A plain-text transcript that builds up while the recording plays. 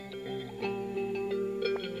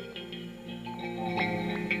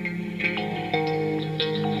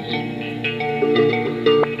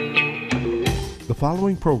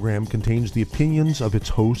following program contains the opinions of its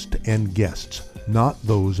host and guests, not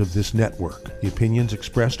those of this network. The opinions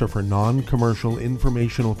expressed are for non-commercial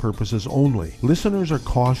informational purposes only. Listeners are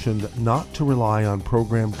cautioned not to rely on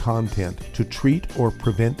program content to treat or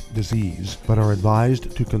prevent disease, but are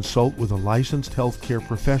advised to consult with a licensed healthcare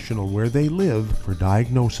professional where they live for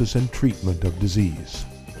diagnosis and treatment of disease.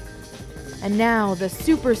 And now, the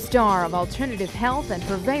superstar of alternative health and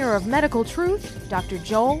purveyor of medical truth, Dr.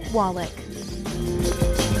 Joel Wallach.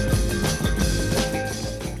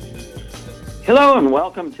 Hello and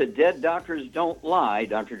welcome to Dead Doctors Don't Lie.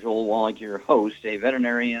 Dr. Joel Wallach, your host, a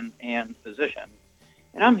veterinarian and physician.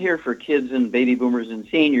 And I'm here for kids and baby boomers and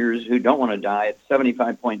seniors who don't want to die at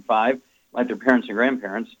 75.5 like their parents and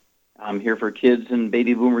grandparents. I'm here for kids and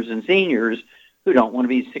baby boomers and seniors who don't want to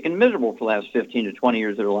be sick and miserable for the last 15 to 20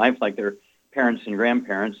 years of their life like their parents and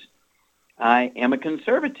grandparents. I am a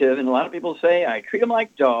conservative, and a lot of people say I treat them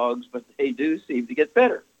like dogs, but they do seem to get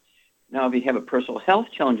better. Now, if you have a personal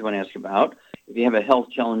health challenge you want to ask about, if you have a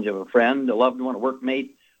health challenge of a friend, a loved one, a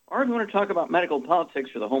workmate, or if you want to talk about medical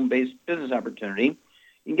politics for the home-based business opportunity, you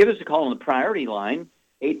can give us a call on the priority line,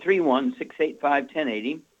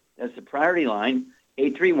 831-685-1080. That's the priority line,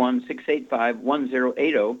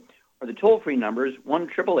 831-685-1080, or the toll-free numbers,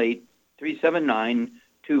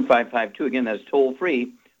 1-888-379-2552. Again, that's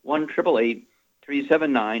toll-free,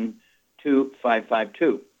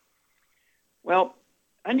 1-888-379-2552. Well,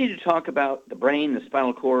 I need to talk about the brain, the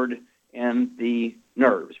spinal cord, and the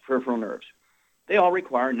nerves, peripheral nerves. They all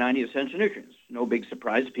require 90 essential nutrients. No big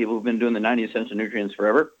surprise to people who've been doing the 90 essential nutrients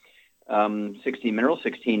forever. 16 minerals,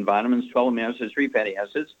 16 vitamins, 12 amino acids, 3 fatty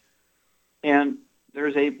acids. And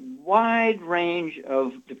there's a wide range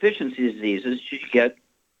of deficiency diseases you get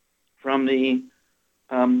from the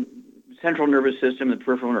central nervous system and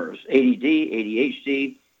peripheral nerves. ADD,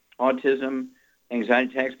 ADHD, autism,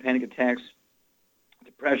 anxiety attacks, panic attacks,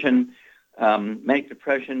 depression, manic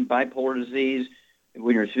depression, bipolar disease,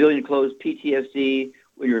 when you're in civilian clothes, PTSD,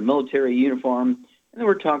 when you're in military uniform. And then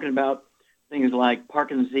we're talking about things like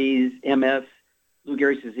Parkinson's disease, MS, Lou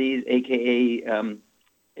Gehrig's disease, a.k.a.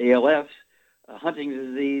 ALS,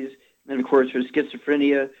 Huntington's disease, and then, of course, there's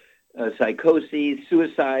schizophrenia, psychosis,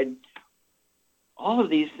 suicide. All of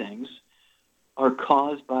these things are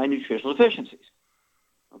caused by nutritional deficiencies.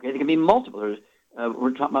 Okay, there can be multiple.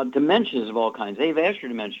 We're talking about dementias of all kinds, avascular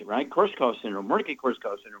dementia, right? Korsakoff syndrome,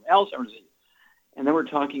 Wernicke-Korsakoff syndrome, Alzheimer's disease. And then we're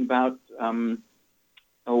talking about,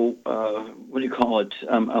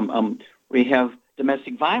 we have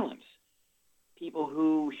domestic violence, people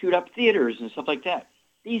who shoot up theaters and stuff like that.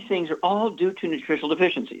 These things are all due to nutritional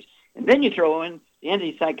deficiencies. And then you throw in the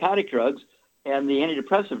antipsychotic drugs and the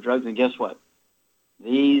antidepressive drugs, and guess what?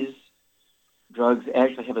 These drugs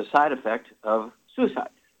actually have a side effect of suicide.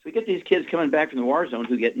 So we get these kids coming back from the war zone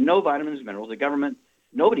who get no vitamins and minerals. The government,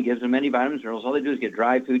 nobody gives them any vitamins and minerals. All they do is get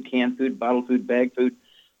dry food, canned food, bottled food, bagged food.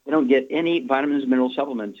 They don't get any vitamins and mineral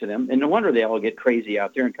supplement to them. And no wonder they all get crazy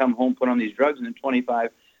out there and come home, put on these drugs, and then 25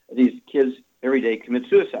 of these kids every day commit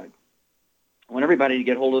suicide. I want everybody to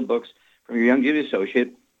get hold of the books from your Young Duty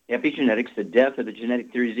Associate, Epigenetics, The Death of the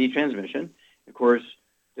Genetic Theory of Disease Transmission. Of course,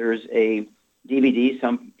 there's a DVD,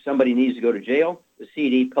 Somebody Needs to Go to Jail, the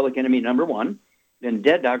CD, Public Enemy Number 1. Then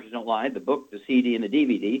Dead Doctors Don't Lie, the book, the CD, and the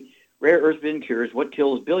DVD. Rare Earth Bin Cures, What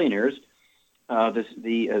Kills Billionaires,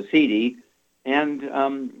 the CD. And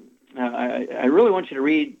I really want you to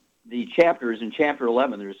read the chapters in Chapter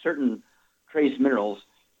 11. There's certain trace minerals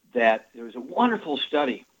that there was a wonderful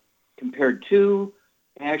study compared two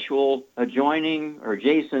actual adjoining or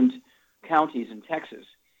adjacent counties in Texas.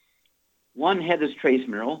 One had this trace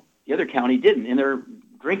mineral, the other county didn't, in their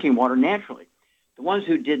drinking water naturally. The ones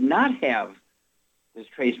who did not have this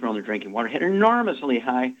trace mineral in their drinking water had enormously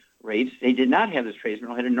high rates. They did not have this trace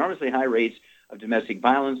mineral, had enormously high rates of domestic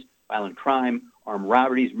violence, violent crime, armed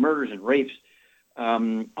robberies, murders and rapes,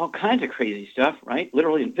 all kinds of crazy stuff, right?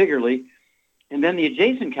 Literally and figuratively. And then the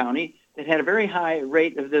adjacent county that had a very high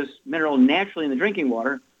rate of this mineral naturally in the drinking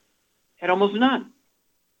water had almost none.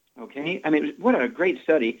 Okay? I mean, what a great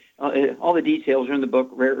study. All the details are in the book,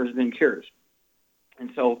 Rare Earth Bin Cures.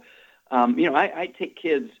 And so, I take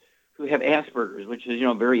kids who have Asperger's, which is,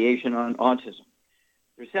 variation on autism.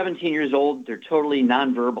 They're 17 years old. They're totally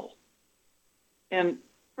nonverbal. And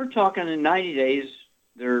we're talking in 90 days,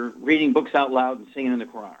 they're reading books out loud and singing in the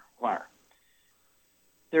choir.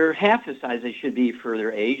 They're half the size they should be for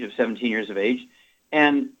their age of 17 years of age.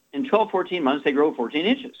 And in 12, 14 months, they grow 14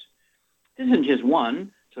 inches. This isn't just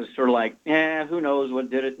one. So it's sort of like, who knows what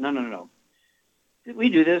did it? No. We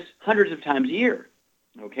do this hundreds of times a year.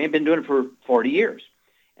 Okay, I've been doing it for 40 years.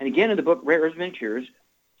 And again, in the book, Rare Earth Bin Cures,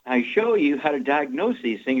 I show you how to diagnose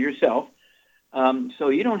these things yourself So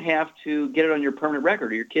you don't have to get it on your permanent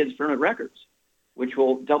record or your kids' permanent records, which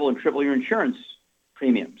will double and triple your insurance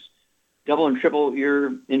premiums, double and triple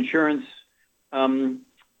your insurance, where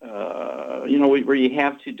you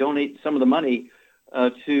have to donate some of the money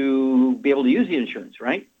to be able to use the insurance,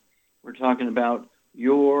 right? We're talking about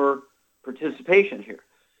your participation here.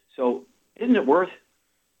 So isn't it worth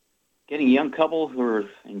getting a young couple who are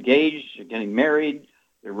engaged, or getting married,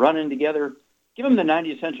 they're running together, give them the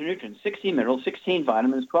 90 essential nutrients, 16 minerals, 16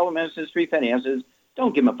 vitamins, 12 amino acids, 3 fatty acids.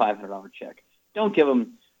 Don't give them a $500 check. Don't give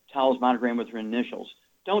them towels monogrammed with their initials.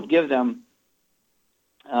 Don't give them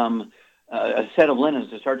a set of linens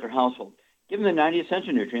to start their household. Give them the 90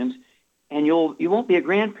 essential nutrients, and you won't be a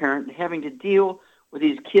grandparent having to deal with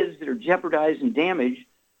these kids that are jeopardized and damaged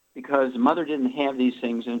because the mother didn't have these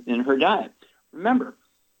things in her diet. Remember,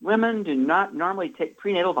 women do not normally take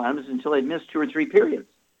prenatal vitamins until they've missed 2 or 3 periods.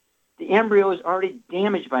 The embryo is already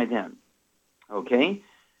damaged by then, okay?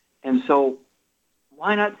 And so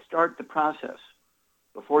why not start the process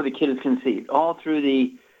before the kid is conceived, all through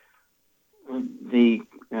the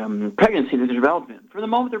pregnancy that they're developing, from the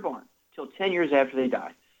moment they're born till 10 years after they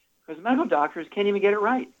die? Because medical doctors can't even get it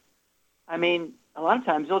right. I mean, a lot of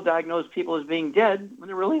times they'll diagnose people as being dead when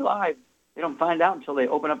they're really alive. They don't find out until they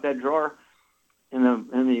open up that drawer in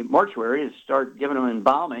the mortuary and start giving them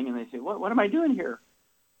embalming, and they say, what am I doing here?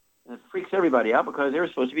 And it freaks everybody out because they're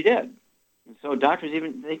supposed to be dead. And so doctors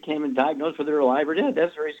they can't even diagnose whether they're alive or dead.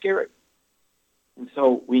 That's very scary. And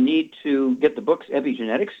so we need to get the books,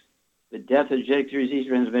 Epigenetics, The Death of Genetic Disease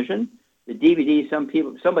Transmission, the DVD,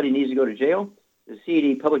 Somebody Needs to Go to Jail, the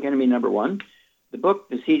CD, Public Enemy #1, the book,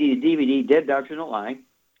 the CD, the DVD, Dead Doctors Don't Lie,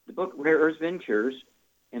 the book, Rare Earths Been Cures,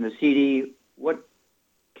 and the CD, What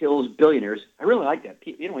Kills Billionaires. I really like that.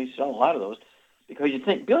 We sell a lot of those because you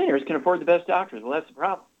think billionaires can afford the best doctors. Well, that's the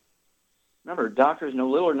problem. Remember, doctors know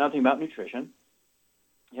little or nothing about nutrition.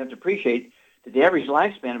 You have to appreciate that the average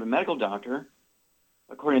lifespan of a medical doctor,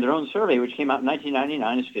 according to their own survey, which came out in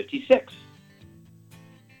 1999, is 56.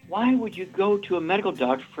 Why would you go to a medical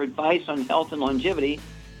doctor for advice on health and longevity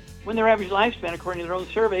when their average lifespan, according to their own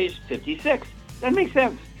survey, is 56? That makes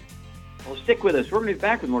sense. Well, stick with us. We're going to be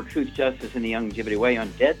back with more Truth, Justice, and the Youngevity Way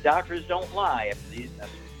on Dead Doctors Don't Lie after these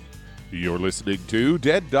messages. You're listening to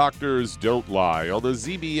Dead Doctors Don't Lie on the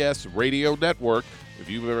ZBS Radio Network. If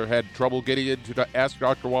you've ever had trouble getting in to ask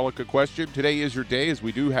Dr. Wallach a question, today is your day, as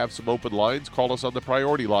we do have some open lines. Call us on the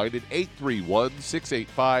priority line at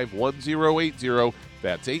 831-685-1080.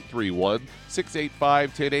 That's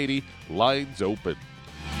 831-685-1080. Lines open.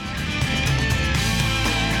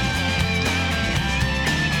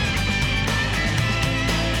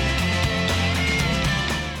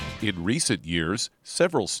 In recent years,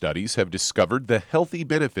 several studies have discovered the healthy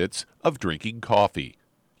benefits of drinking coffee.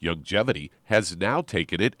 Youngevity has now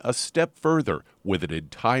taken it a step further with an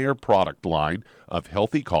entire product line of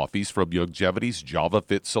healthy coffees from Youngevity's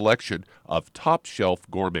JavaFit selection of top-shelf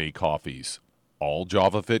gourmet coffees. All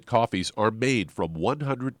JavaFit coffees are made from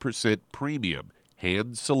 100% premium,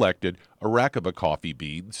 hand-selected Arabica coffee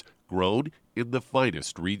beans grown in the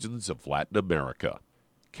finest regions of Latin America.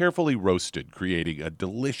 Carefully roasted, creating a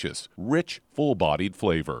delicious, rich, full-bodied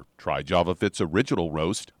flavor. Try JavaFit's original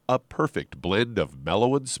roast, a perfect blend of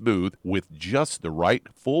mellow and smooth with just the right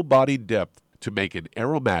full-bodied depth to make an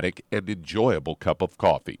aromatic and enjoyable cup of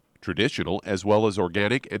coffee. Traditional as well as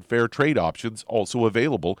organic and fair trade options also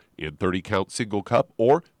available in 30-count single cup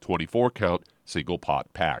or 24-count single pot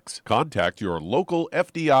packs. Contact your local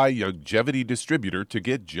FDI Youngevity distributor to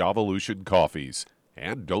get Javalution coffees.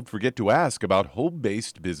 And don't forget to ask about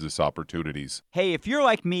home-based business opportunities. Hey, if you're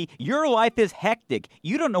like me, your life is hectic.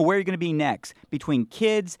 You don't know where you're going to be next. Between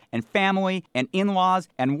kids and family and in-laws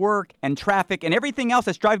and work and traffic and everything else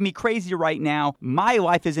that's driving me crazy right now, my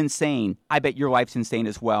life is insane. I bet your life's insane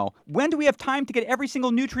as well. When do we have time to get every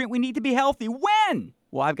single nutrient we need to be healthy? When?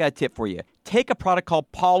 Well, I've got a tip for you. Take a product called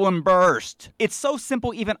Pollen Burst. It's so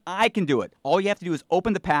simple, even I can do it. All you have to do is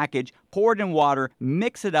open the package, pour it in water,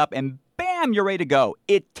 mix it up, and bam, you're ready to go.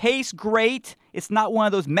 It tastes great. It's not one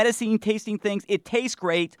of those medicine-tasting things. It tastes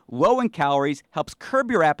great, low in calories, helps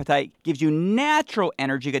curb your appetite, gives you natural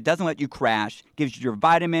energy that doesn't let you crash, gives you your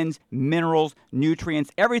vitamins, minerals,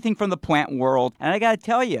 nutrients, everything from the plant world. And I got to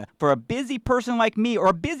tell you, for a busy person like me or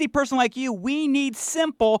a busy person like you, we need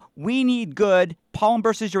simple, we need good. Pollen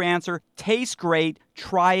Burst is your answer. Tastes great.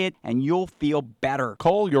 Try it, and you'll feel better.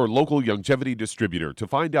 Call your local Youngevity distributor to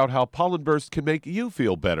find out how Pollen Burst can make you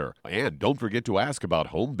feel better. And don't forget to ask about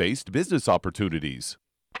home-based business opportunities.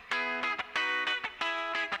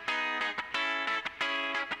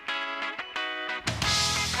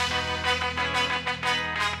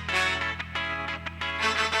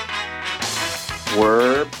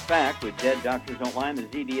 We're back with Dead Doctors Don't Lie on the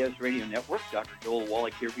ZBS Radio Network. Dr. Joel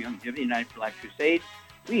Wallach here for Youngevity United for Life Crusade.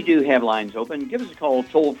 We do have lines open. Give us a call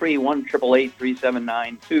toll-free,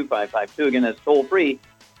 1-888-379-2552. Again, that's toll-free,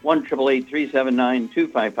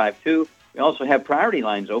 1-888-379-2552. We also have priority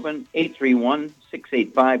lines open,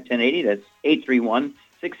 831-685-1080. That's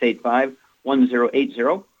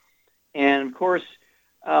 831-685-1080. And, of course,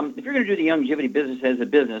 if you're going to do the Youngevity business as a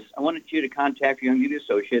business, I wanted you to contact your Youngevity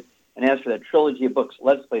associate and ask for that trilogy of books,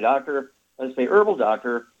 Let's Play Doctor, Let's Play Herbal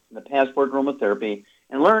Doctor, and the Passport Aromatherapy,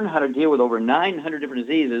 and learn how to deal with over 900 different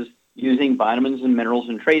diseases using vitamins and minerals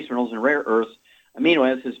and trace minerals and rare earths, amino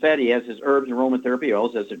acids, fatty acids, herbs, and aromatherapy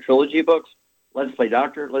oils. That's a trilogy of books, Let's Play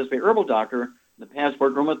Doctor, Let's Play Herbal Doctor, and the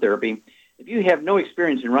Passport Aromatherapy. If you have no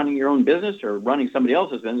experience in running your own business or running somebody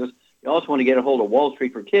else's business, you also want to get a hold of Wall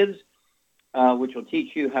Street for Kids, which will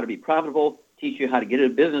teach you how to be profitable, teach you how to get a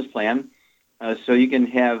business plan, so you can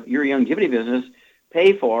have your Youngevity business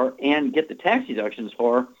pay for and get the tax deductions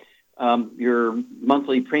for your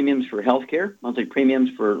monthly premiums for health care, monthly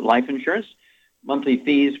premiums for life insurance, monthly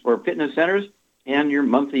fees for fitness centers, and your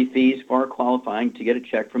monthly fees for qualifying to get a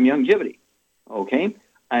check from Youngevity. Okay?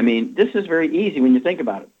 I mean, this is very easy when you think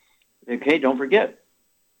about it. Okay, don't forget.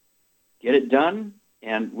 Get it done,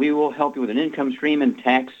 and we will help you with an income stream and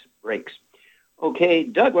tax breaks. Okay,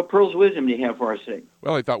 Doug, what pearls of wisdom do you have for us today?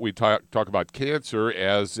 Well, I thought we'd talk about cancer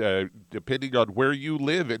as, depending on where you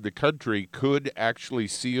live in the country, could actually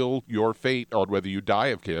seal your fate on whether you die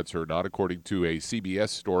of cancer or not, according to a CBS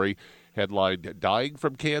story headlined, Dying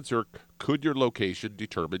from Cancer, Could Your Location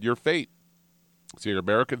Determine Your Fate? See,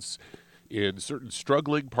 Americans in certain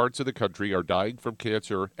struggling parts of the country are dying from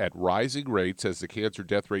cancer at rising rates as the cancer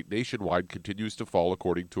death rate nationwide continues to fall,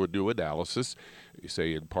 according to a new analysis. They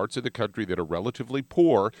say in parts of the country that are relatively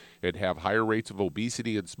poor and have higher rates of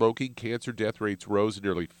obesity and smoking, cancer death rates rose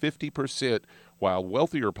nearly 50%, while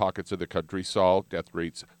wealthier pockets of the country saw death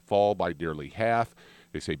rates fall by nearly half.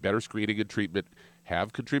 They say better screening and treatment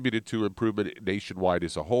have contributed to improvement nationwide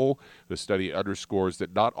as a whole. The study underscores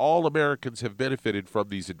that not all Americans have benefited from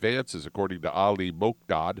these advances, according to Ali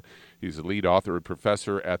Mokdad. He's a lead author and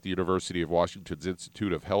professor at the University of Washington's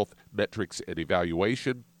Institute of Health Metrics and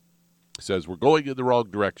Evaluation. Says we're going in the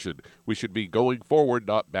wrong direction. We should be going forward,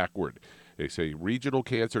 not backward. They say regional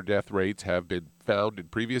cancer death rates have been found in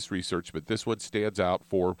previous research, but this one stands out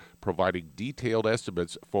for providing detailed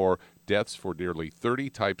estimates for deaths for nearly 30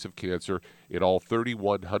 types of cancer in all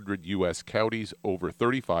 3,100 U.S. counties over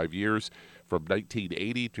 35 years. From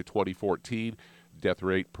 1980 to 2014, death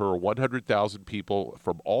rate per 100,000 people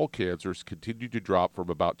from all cancers continued to drop from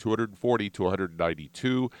about 240 to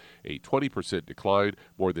 192, a 20% decline.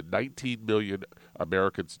 More than 19 million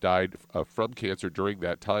Americans died from cancer during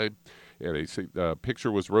that time. And the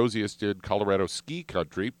picture was rosiest in Colorado ski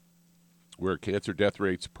country, where cancer death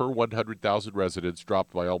rates per 100,000 residents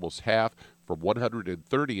dropped by almost half, from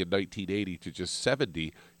 130 in 1980 to just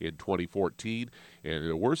 70 in 2014. And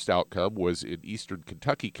the worst outcome was in eastern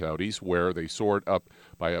Kentucky counties, where they soared up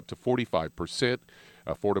by up to 45%.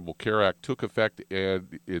 Affordable Care Act took effect,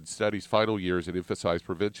 and in studies' final years, it emphasized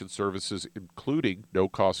prevention services, including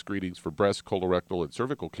no-cost screenings for breast, colorectal, and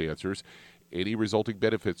cervical cancers. Any resulting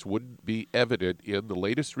benefits wouldn't be evident in the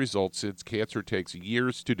latest results, since cancer takes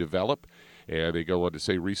years to develop. And they go on to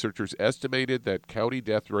say researchers estimated that county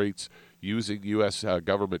death rates using U.S.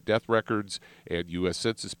 government death records and U.S.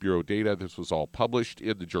 Census Bureau data, this was all published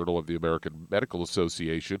in the Journal of the American Medical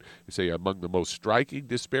Association, they say among the most striking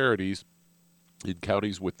disparities in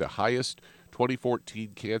counties with the highest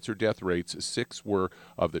 2014 cancer death rates, 6 were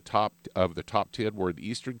of the top 10 were in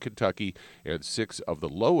eastern Kentucky, and 6 of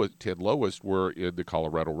the 10 lowest were in the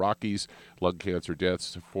Colorado Rockies. Lung cancer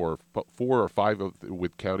deaths for 4 or 5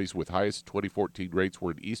 with counties with highest 2014 rates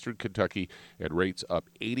were in eastern Kentucky, and rates up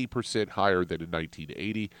 80% higher than in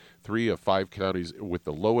 1980. 3 of 5 counties with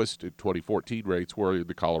the lowest 2014 rates were in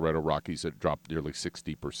the Colorado Rockies, and dropped nearly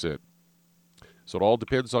 60%. So it all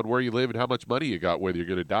depends on where you live and how much money you got, whether you're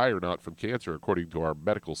going to die or not from cancer, according to our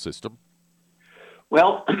medical system.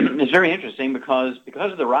 Well, it's very interesting because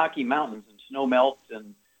of the Rocky Mountains and snow melt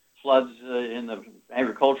and floods in the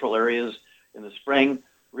agricultural areas in the spring,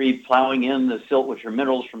 re-plowing in the silt, which are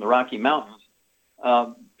minerals from the Rocky Mountains.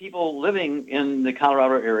 People living in the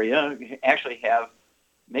Colorado area actually have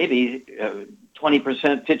maybe 20%,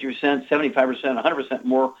 50%, 75%, 100%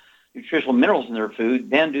 more nutritional minerals in their food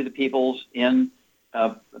than do the peoples in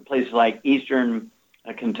places like eastern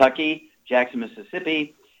Kentucky, Jackson,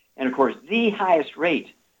 Mississippi. And, of course, the highest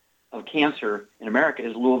rate of cancer in America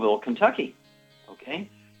is Louisville, Kentucky. Okay?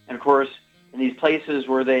 And, of course, in these places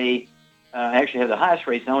where they actually have the highest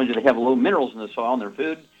rates, not only do they have low minerals in the soil in their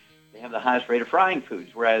food, they They have the highest rate of frying foods,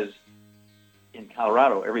 whereas in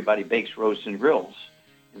Colorado, everybody bakes, roasts, and grills,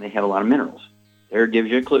 and they have a lot of minerals. There gives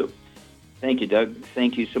you a clue. Thank you, Doug.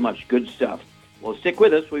 Thank you so much. Good stuff. Well, stick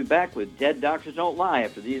with us. We'll be back with Dead Doctors Don't Lie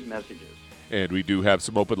after these messages. And we do have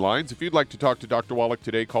some open lines. If you'd like to talk to Dr. Wallach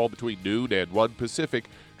today, call between noon and 1 Pacific.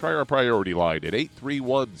 Try our priority line at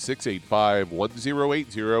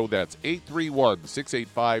 831-685-1080. That's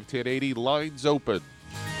 831-685-1080. Lines open.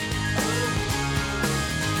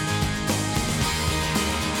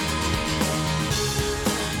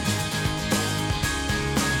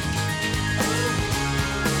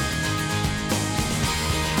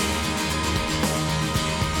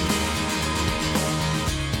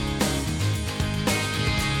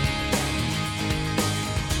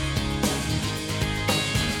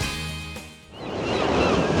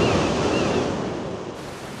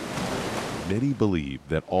 Many believe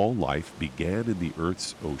that all life began in the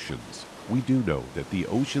Earth's oceans. We do know that the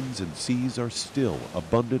oceans and seas are still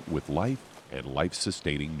abundant with life and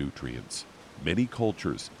life-sustaining nutrients. Many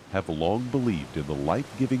cultures have long believed in the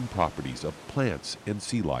life-giving properties of plants and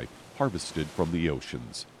sea life harvested from the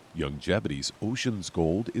oceans. Youngevity's Ocean's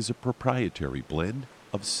Gold is a proprietary blend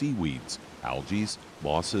of seaweeds, algae,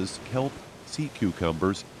 mosses, kelp, sea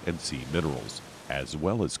cucumbers, and sea minerals, as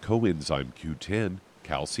well as coenzyme Q10,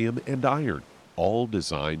 calcium, and iron, all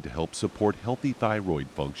designed to help support healthy thyroid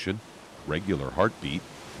function, regular heartbeat,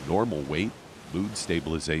 normal weight, mood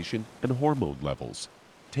stabilization, and hormone levels.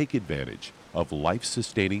 Take advantage of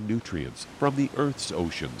life-sustaining nutrients from the Earth's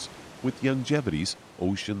oceans with Youngevity's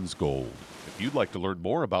Ocean's Gold. If you'd like to learn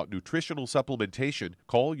more about nutritional supplementation,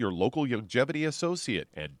 call your local Youngevity associate,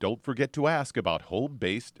 and don't forget to ask about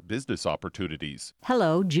home-based business opportunities.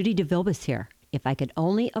 Hello, Judy DeVilbus here. If I could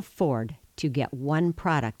only afford to get one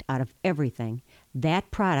product out of everything, that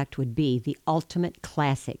product would be the Ultimate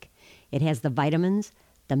Classic. It has the vitamins,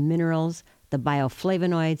 the minerals, the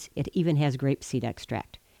bioflavonoids. It even has grapeseed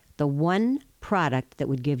extract. The one product that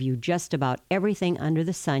would give you just about everything under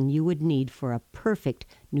the sun you would need for a perfect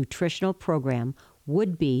nutritional program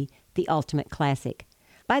would be the Ultimate Classic.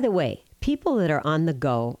 By the way, people that are on the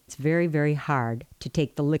go, it's very, very hard to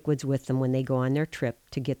take the liquids with them when they go on their trip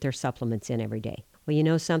to get their supplements in every day. Well, you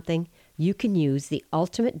know something? You can use the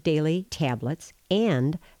Ultimate Daily tablets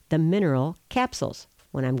and the mineral capsules.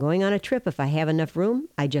 When I'm going on a trip, if I have enough room,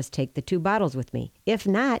 I just take the 2 bottles with me. If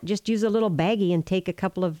not, just use a little baggie and take a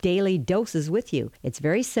couple of daily doses with you. It's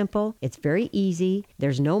very simple. It's very easy.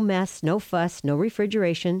 There's no mess, no fuss, no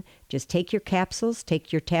refrigeration. Just take your capsules,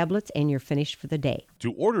 take your tablets, and you're finished for the day.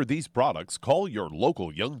 To order these products, call your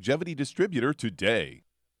local Youngevity distributor today.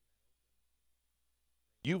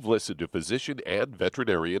 You've listened to physician and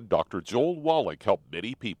veterinarian Dr. Joel Wallach help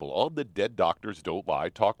many people on the Dead Doctors Don't Lie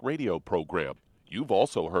talk radio program. You've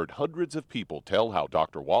also heard hundreds of people tell how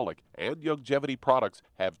Dr. Wallach and Youngevity products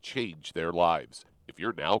have changed their lives. If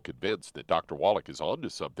you're now convinced that Dr. Wallach is onto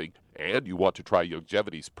something and you want to try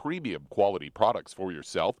Youngevity's premium quality products for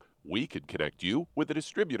yourself, we can connect you with a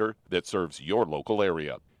distributor that serves your local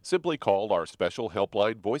area. Simply call our special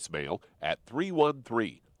helpline voicemail at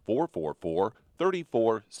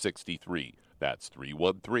 313-444-3463. That's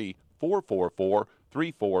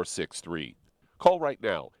 313-444-3463. Call right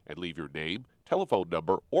now and leave your name, telephone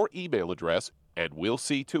number, or email address, and we'll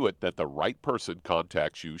see to it that the right person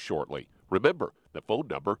contacts you shortly. Remember, the phone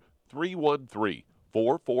number,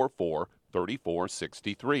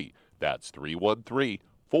 313-444-3463. That's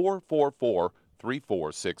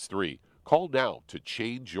 313-444-3463. Call now to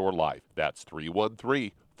change your life. That's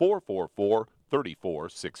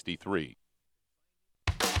 313-444-3463.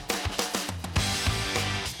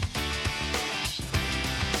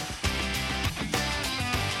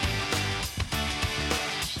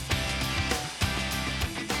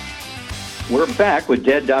 We're back with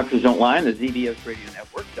Dead Doctors Don't Lie on the ZBS Radio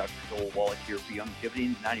Network. Dr. Joel Wallach here for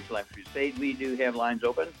Youngevity 90 Life Crusade. We do have lines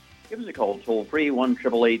open. Give us a call, toll-free,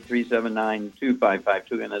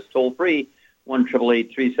 1-888-379-2552. And that's toll-free,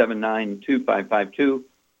 1-888-379-2552.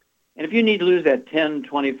 And if you need to lose that 10,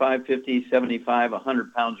 25, 50, 75,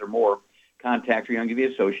 100 pounds or more, contact your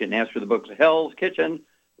Youngevity associate and ask for the book Hell's Kitchen.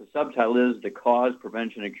 The subtitle is The Cause,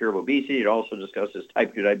 Prevention, and Cure of Obesity. It also discusses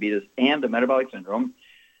type 2 diabetes and the metabolic syndrome.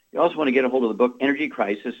 You also want to get a hold of the book Energy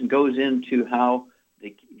Crisis, and goes into how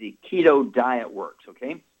the keto diet works,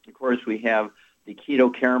 okay? Of course, we have the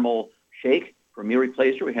Keto Caramel Shake for Meal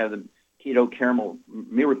Replacer. We have the Keto Caramel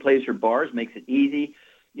Meal Replacer bars. Makes it easy.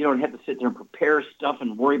 You don't have to sit there and prepare stuff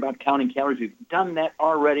and worry about counting calories. We've done that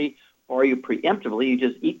already for you preemptively. You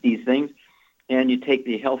just eat these things, and you take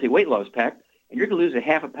the Healthy Weight Loss Pack, and you're going to lose a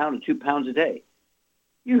half a pound to 2 pounds a day.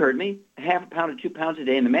 You heard me, a half a pound to 2 pounds a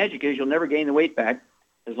day, and the magic is you'll never gain the weight back.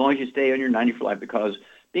 as long as you stay on your 90 for life, because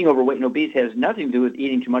being overweight and obese has nothing to do with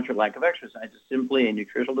eating too much or lack of exercise. It's simply a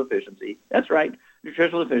nutritional deficiency. That's right,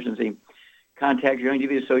 nutritional deficiency. Contact your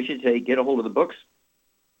Youngevity associate today. Get a hold of the books.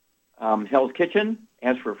 Hell's Kitchen.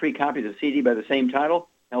 Ask for a free copy of the CD by the same title,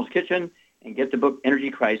 Hell's Kitchen, and get the book Energy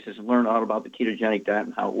Crisis and learn all about the ketogenic diet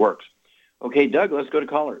and how it works. Okay, Doug, let's go to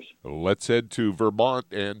callers. Let's head to Vermont,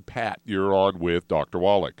 and Pat, you're on with Dr.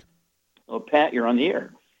 Wallach. Well, Pat, you're on the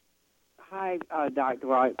air. Hi, Dr.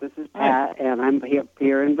 Wallach. This is Pat, and I'm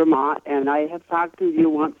here in Vermont, and I have talked to you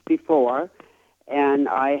once before, and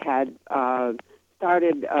I had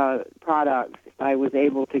started products. I was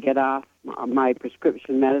able to get off my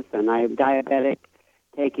prescription medicine. I am diabetic,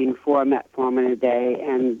 taking 4 metformin a day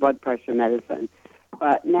and blood pressure medicine.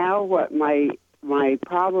 But now what my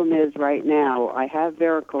problem is right now, I have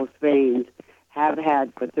varicose veins, have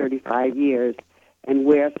had for 35 years, and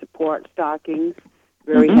wear support stockings,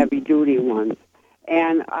 very heavy-duty ones.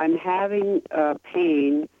 And I'm having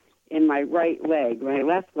pain in my right leg. My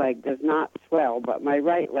left leg does not swell, but my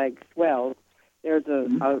right leg swells. There's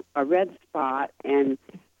a red spot, and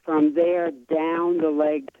from there down the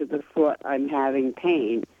leg to the foot, I'm having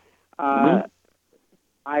pain. I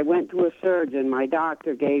went to a surgeon. My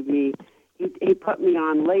doctor gave me, he put me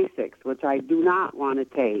on Lasix, which I do not want to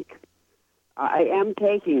take. I am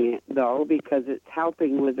taking it, though, because it's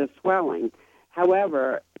helping with the swelling.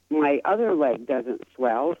 However, my other leg doesn't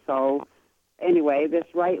swell, so anyway, this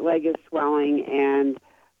right leg is swelling, and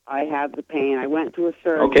I have the pain. I went to a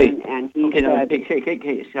surgeon, and he said...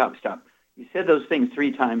 Okay, stop. You said those things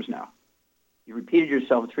 3 times now. You repeated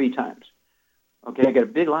yourself 3 times. Okay, I got a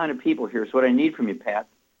big line of people here, so what I need from you, Pat,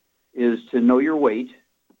 is to know your weight.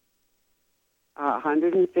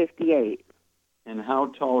 158. And how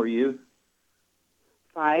tall are you?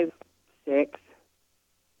 5'6".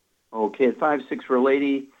 Okay, at 5'6" for a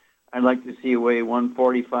lady, I'd like to see you weigh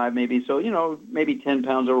 145 maybe. So, maybe 10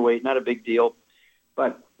 pounds overweight, not a big deal.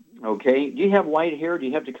 But, okay, do you have white hair? Do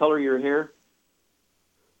you have to color your hair?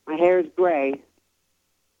 My hair is gray.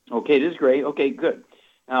 Okay, it is gray. Okay, good.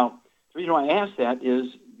 Now, the reason why I ask that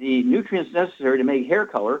is the nutrients necessary to make hair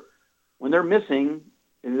color, when they're missing,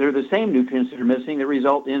 they're the same nutrients that are missing that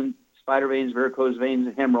result in spider veins, varicose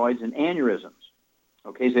veins, hemorrhoids, and aneurysms.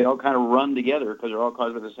 Okay, so they all kind of run together because they're all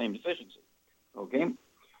caused by the same deficiency. Okay,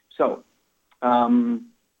 so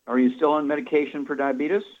are you still on medication for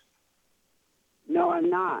diabetes? No, I'm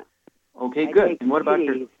not. Okay, I good. And what about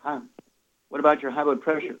your high blood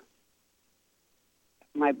pressure?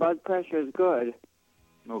 My blood pressure is good.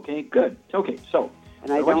 Okay, good. Okay, so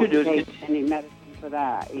and I don't take any medicine for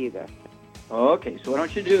that either. Okay, so what I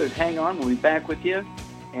want you to do is hang on. We'll be back with you,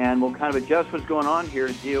 and we'll kind of adjust what's going on here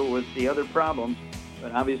to deal with the other problems.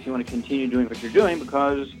 But obviously you want to continue doing what you're doing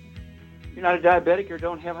because you're not a diabetic or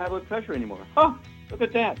don't have high blood pressure anymore. Oh, look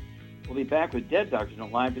at that. We'll be back with Dead Doctors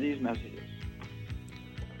Don't Lie for these messages.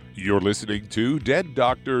 You're listening to Dead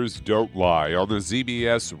Doctors Don't Lie on the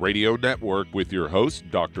ZBS Radio Network with your host,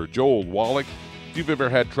 Dr. Joel Wallach. If you've ever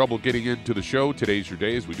had trouble getting into the show, today's your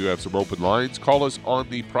day, as we do have some open lines. Call us on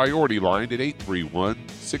the priority line at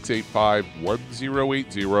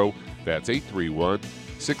 831-685-1080. That's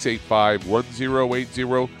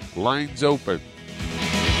 831-685-1080. Lines open.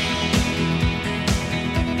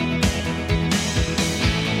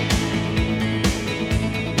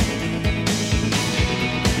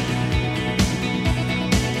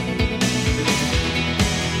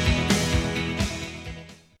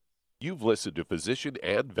 You've listened to physician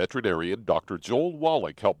and veterinarian Dr. Joel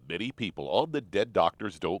Wallach help many people on the Dead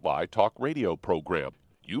Doctors Don't Lie talk radio program.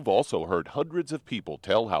 You've also heard hundreds of people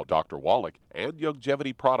tell how Dr. Wallach and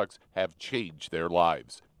Youngevity products have changed their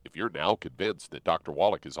lives. If you're now convinced that Dr.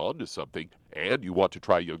 Wallach is onto something and you want to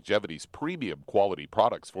try Youngevity's premium quality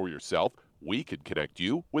products for yourself, we can connect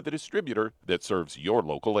you with a distributor that serves your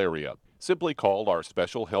local area. Simply call our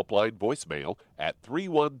special helpline voicemail at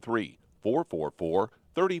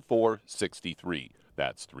 313-444-3463.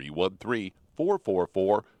 That's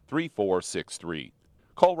 313-444-3463.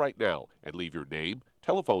 Call right now and leave your name,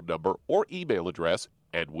 telephone number, or email address,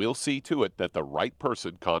 and we'll see to it that the right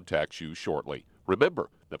person contacts you shortly. Remember,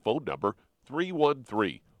 the phone number,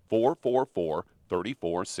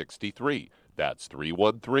 313-444-3463. That's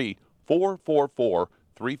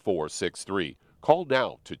 313-444-3463. Call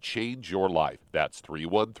now to change your life. That's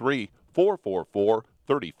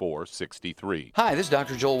 313-444-3463. Hi, this is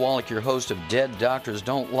Dr. Joel Wallach, your host of Dead Doctors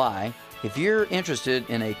Don't Lie. If you're interested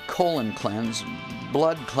in a colon cleanse,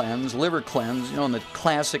 blood cleanse, liver cleanse, in the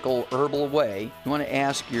classical herbal way, you want to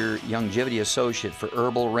ask your Youngevity associate for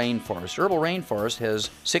Herbal Rainforest. Herbal Rainforest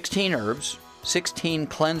has 16 herbs, 16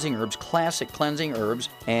 cleansing herbs, classic cleansing herbs,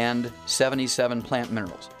 and 77 plant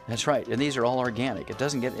minerals. That's right, and these are all organic. It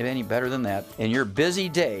doesn't get any better than that. In your busy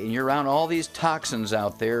day, and you're around all these toxins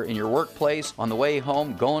out there in your workplace, on the way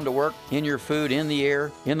home, going to work, in your food, in the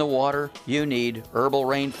air, in the water, you need Herbal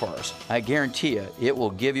Rainforest. I guarantee you, it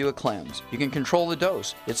will give you a cleanse. You can control the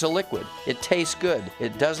dose. It's a liquid. It tastes good.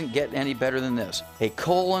 It doesn't get any better than this. A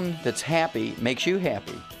colon that's happy makes you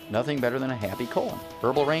happy. Nothing better than a happy colon.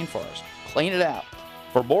 Herbal Rainforest. Clean it out.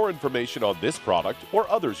 For more information on this product or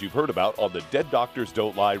others you've heard about on the Dead Doctors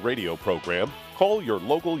Don't Lie radio program, call your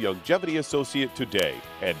local Youngevity associate today.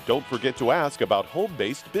 And don't forget to ask about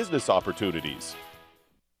home-based business opportunities.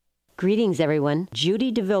 Greetings, everyone.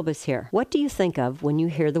 Judy DeVilbus here. What do you think of when you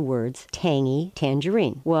hear the words tangy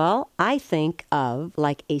tangerine? Well, I think of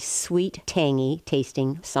like a sweet, tangy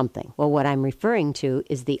tasting something. Well, what I'm referring to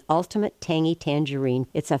is the Ultimate Tangy Tangerine.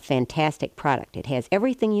 It's a fantastic product. It has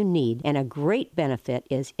everything you need, and a great benefit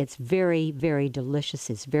is it's very, very delicious.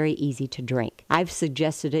 It's very easy to drink. I've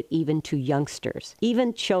suggested it even to youngsters.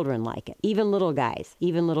 Even children like it. Even little guys.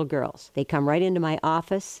 Even little girls. They come right into my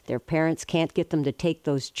office. Their parents can't get them to take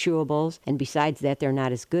those chewable, and besides that, they're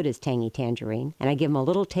not as good as Tangy Tangerine. And I give them a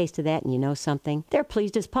little taste of that, and you know something? They're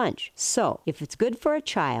pleased as punch. So, if it's good for a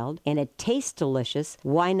child and it tastes delicious,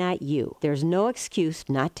 why not you? There's no excuse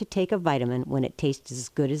not to take a vitamin when it tastes as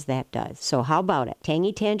good as that does. So how about it?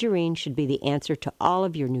 Tangy Tangerine should be the answer to all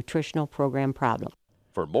of your nutritional program problems.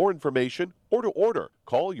 For more information or to order,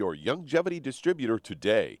 call your Youngevity distributor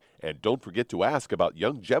today. And don't forget to ask about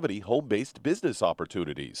Youngevity home-based business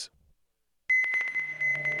opportunities.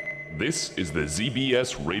 This is the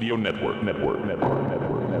ZBS Radio Network.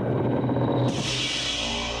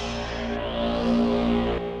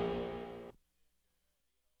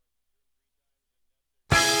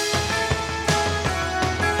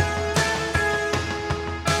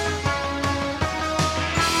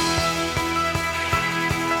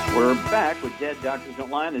 We're back with Dead Doctors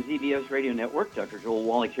Don't Lie on the ZBS Radio Network. Dr. Joel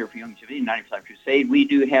Wallach here for Youngevity, 95 Crusade. We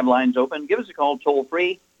do have lines open. Give us a call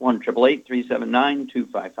toll-free,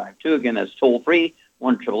 1-888-379-2552. Again, that's toll-free,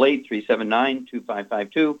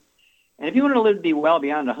 1-888-379-2552. And if you want to live to be well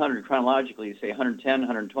beyond 100 chronologically, say 110,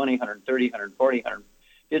 120, 130, 140,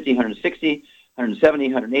 150, 160, 170,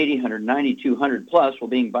 180, 190, 200 plus, well,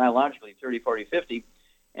 being biologically 30, 40, 50,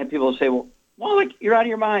 and people will say, well, Wallach, you're out of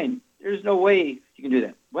your mind. There's no way you can do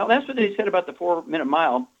that. Well, that's what they said about the 4-minute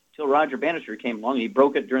mile till Roger Bannister came along. He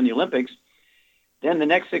broke it during the Olympics. Then the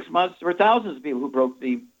next 6 months, there were thousands of people who broke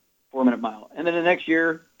the 4-minute mile. And then the next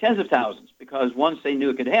year, tens of thousands, because once they knew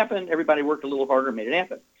it could happen, everybody worked a little harder and made it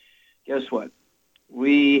happen. Guess what?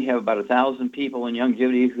 We have about 1,000 people in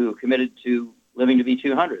Youngevity who committed to living to be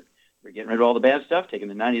 200. We're getting rid of all the bad stuff, taking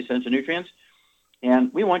the 90 cents of nutrients,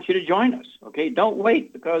 and we want you to join us, okay? Don't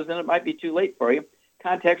wait, because then it might be too late for you.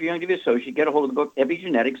 Contact your Youngevity associate. Get a hold of the book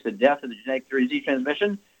Epigenetics, The Death of the Genetic Theory of Disease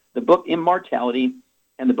Transmission, the book Immortality,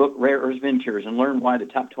 and the book Rare Herbs and Cures, and learn why the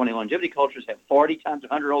top 20 longevity cultures have 40 times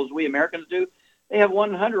 100-olds as we Americans do. They have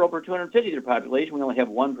 100 over 250 of their population. We only have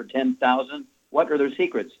 1 per 10,000. What are their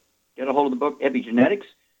secrets? Get a hold of the book Epigenetics,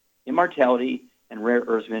 Immortality, and Rare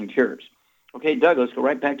Herbs and Cures. Okay, Doug, let's go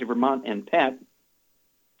right back to Vermont and Pat.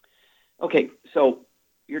 Okay, so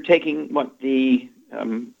you're taking, what, the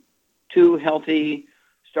 2 healthy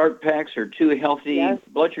start packs or 2 healthy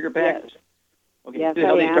blood sugar packs? Yes. Okay, yes, 2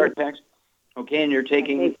 healthy start packs. Okay, and you're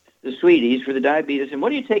taking the sweeties for the diabetes. And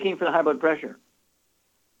what are you taking for the high blood pressure?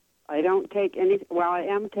 I don't take any. Well, I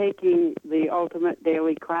am taking the Ultimate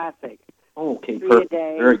Daily Classic. Oh, okay, 3 perfect. a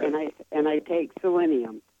day, Very good. and I take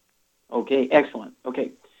selenium. Okay, excellent.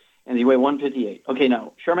 Okay, and you weigh 158. Okay,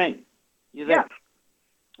 now, Charmaine, you there? Yes.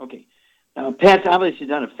 Okay. Now, Pat's obviously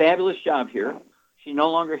done a fabulous job here. She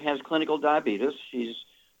no longer has clinical diabetes. She's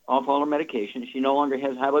off all her medication. She no longer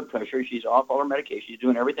has high blood pressure. She's off all her medication. She's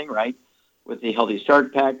doing everything right with the Healthy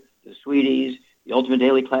Start Pack, the Sweeties, the Ultimate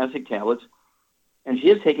Daily Classic tablets. And she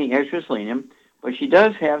is taking extra selenium, but she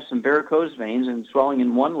does have some varicose veins and swelling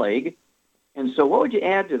in one leg. And so what would you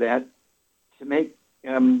add to that to make,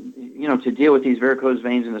 to deal with these varicose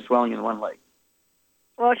veins and the swelling in one leg?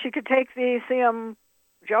 Well, she could take the CM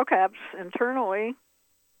gel caps internally.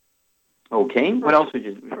 Okay. What else would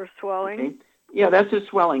you do? For swelling. Okay. Yeah, that's a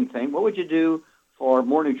swelling thing. What would you do for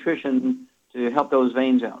more nutrition to help those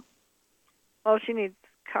veins out? Well, she needs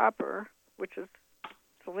copper, which is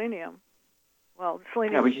selenium. Well,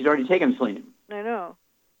 selenium. Yeah, but she's already taken selenium. I know.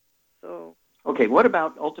 So. Okay, what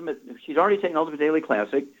about Ultimate? She's already taken Ultimate Daily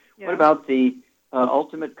Classic. Yeah. What about the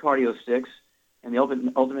Ultimate Cardio Sticks and the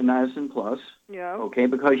Ultimate Niacin Plus? Yeah. Okay,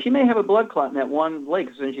 because she may have a blood clot in that one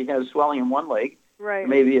leg, since she has swelling in one leg. Right. There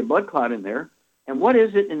may be a blood clot in there. And what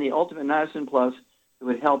is it in the Ultimate Niacin Plus that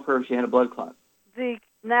would help her if she had a blood clot? The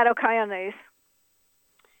nattokinase.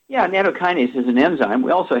 Yeah, nattokinase is an enzyme.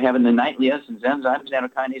 We also have in the nightly essence enzymes,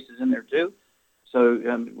 nattokinase is in there too. So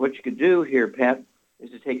what you could do here, Pat,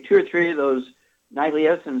 is to take 2 or 3 of those nightly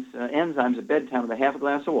essence enzymes at bedtime with a half a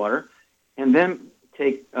glass of water, and then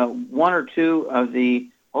take 1 or 2 of the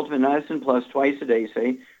Ultimate Niacin Plus twice a day,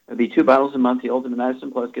 say. It'd be 2 bottles a month, the Ultimate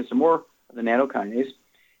Niacin Plus, get some more of the nattokinase,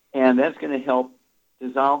 and that's going to help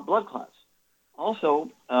dissolve blood clots.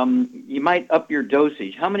 Also, you might up your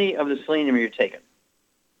dosage. How many of the selenium are you taking?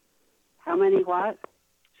 How many what?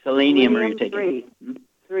 Selenium are you taking? 3.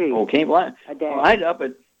 3. Okay, well, A day. I'd up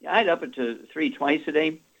it to 3 twice a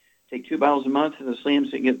day. Take 2 bottles a month of the selenium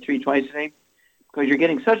so you get 3 twice a day, because you're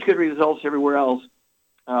getting such good results everywhere else.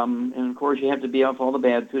 And, of course, you have to be off all the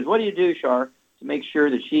bad foods. What do you do, Shar, to make sure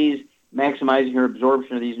that she's maximizing her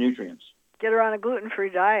absorption of these nutrients? Get her on a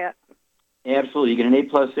gluten-free diet. Absolutely. You get an A+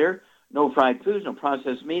 there. No fried foods, no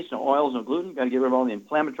processed meats, no oils, no gluten. Got to get rid of all the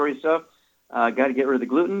inflammatory stuff. Got to get rid of the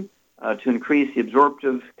gluten to increase the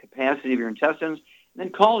absorptive capacity of your intestines. And then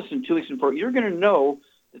call us in 2 weeks and 4. You're going to know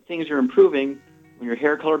that things are improving when your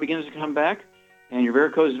hair color begins to come back and your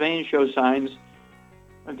varicose veins show signs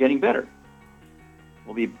of getting better.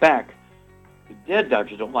 We'll be back. The Dead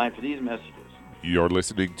Doctors Don't Lie for these messages. You're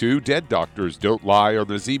listening to Dead Doctors Don't Lie on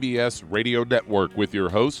the ZBS Radio Network with your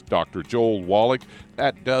host, Dr. Joel Wallach.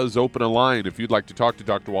 That does open a line. If you'd like to talk to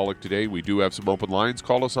Dr. Wallach today, we do have some open lines.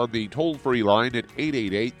 Call us on the toll-free line at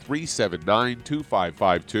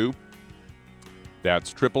 888-379-2552.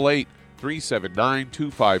 That's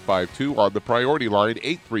 888-379-2552. On the priority line,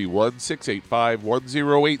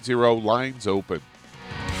 831-685-1080. Lines open.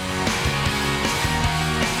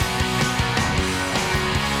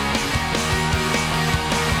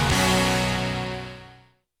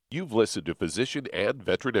 You've listened to physician and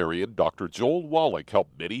veterinarian Dr. Joel Wallach help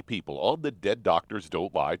many people on the Dead Doctors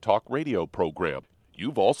Don't Lie talk radio program.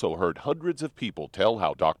 You've also heard hundreds of people tell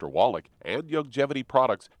how Dr. Wallach and Youngevity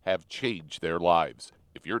products have changed their lives.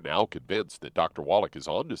 If you're now convinced that Dr. Wallach is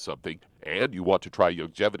onto something and you want to try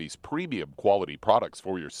Youngevity's premium quality products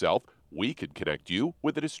for yourself, we can connect you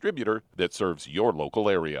with a distributor that serves your local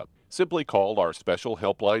area. Simply call our special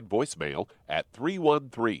helpline voicemail at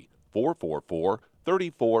 313-444-3463.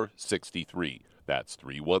 That's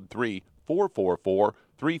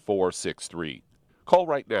 313-444-3463. Call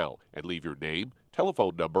right now and leave your name,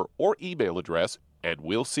 telephone number, or email address, and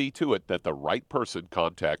we'll see to it that the right person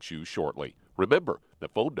contacts you shortly. Remember, the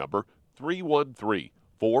phone number,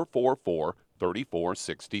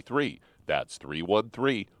 313-444-3463. That's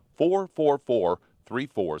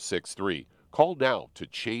 313-444-3463. Call now to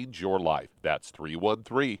change your life. That's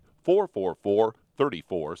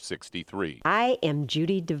 313-444-3463. I am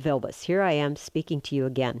Judy DeVilbus. Here I am speaking to you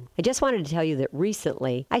again. I just wanted to tell you that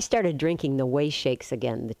recently I started drinking the Whey Shakes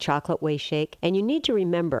again, the chocolate Whey Shake. And you need to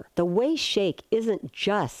remember, the Whey Shake isn't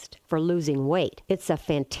just for losing weight. It's a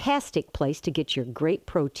fantastic place to get your great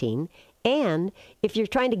protein. And if you're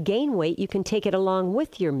trying to gain weight, you can take it along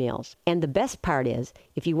with your meals. And the best part is,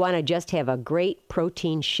 if you want to just have a great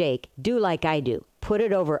protein shake, do like I do. Put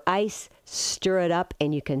it over ice, stir it up,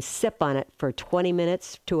 and you can sip on it for 20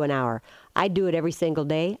 minutes to an hour. I do it every single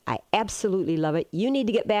day. I absolutely love it. You need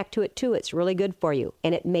to get back to it too. It's really good for you.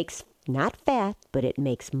 And it makes not fat, but it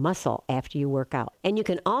makes muscle after you work out. And you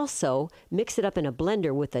can also mix it up in a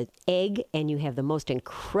blender with an egg, and you have the most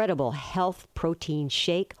incredible health protein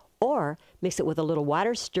shake. Or mix it with a little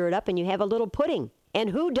water, stir it up, and you have a little pudding.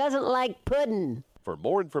 And who doesn't like pudding? For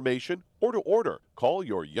more information or to order, call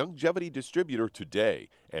your Youngevity distributor today.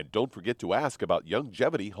 And don't forget to ask about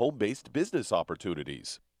Youngevity home-based business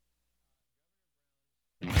opportunities.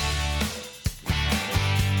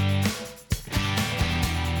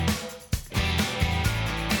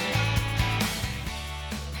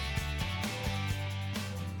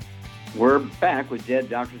 We're back with Dead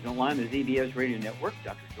Doctors Don't Lie on the ZBS Radio Network.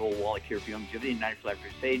 Dr. Joel Wallach here for Youngevity, United Flag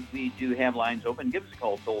Crusade. We do have lines open. Give us a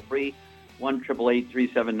call toll-free,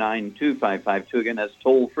 1-888-379-2552. Again, that's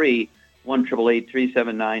toll-free,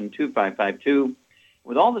 1-888-379-2552.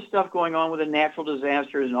 With all the stuff going on with the natural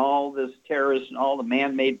disasters and all this terrorists and all the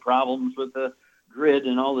man-made problems with the grid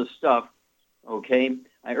and all this stuff, okay,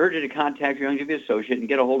 I urge you to contact your Youngevity associate and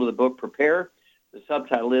get a hold of the book, Prepare. The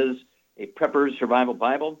subtitle is A Prepper's Survival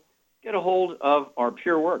Bible. Get a hold of our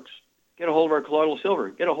Pure Works. Get a hold of our Colloidal Silver.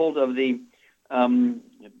 Get a hold of the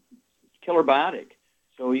Killer Biotic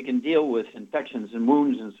so you can deal with infections and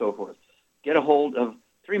wounds and so forth. Get a hold of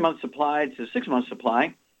 3-month supply to 6-month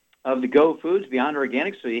supply of the Go Foods Beyond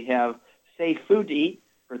Organic so you have safe food to eat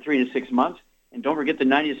for 3 to 6 months. And don't forget the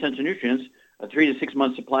 90 Essential Nutrients, a 3 to 6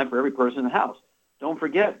 month supply for every person in the house. don't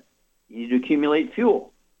forget, you need to accumulate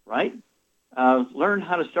fuel, right? Learn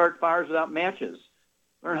how to start fires without matches.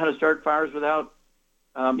 Learn how to start fires without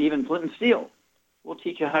even flint and steel. We'll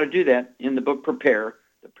teach you how to do that in the book Prepare,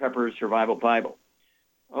 the Prepper's Survival Bible.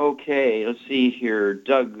 Okay, let's see here.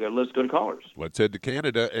 Doug, let's go to callers. Let's head to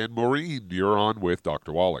Canada. And Maureen, you're on with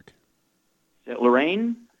Dr. Wallach. Is that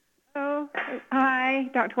Lorraine? Oh, hi,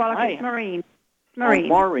 Dr. Wallach. Hi. It's Maureen. It's Maureen.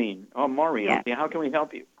 Maureen. Maureen. Yes. Okay, how can we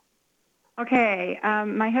help you? Okay,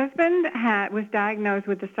 my husband was diagnosed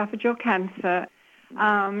with esophageal cancer.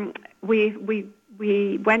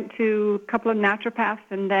 We went to a couple of naturopaths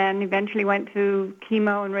and then eventually went to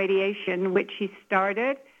chemo and radiation, which he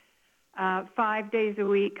started. 5 days a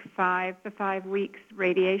week, 5 for 5 weeks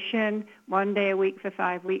radiation, 1 day a week for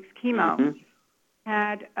 5 weeks chemo. Mm-hmm.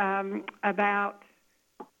 Had about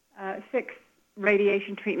 6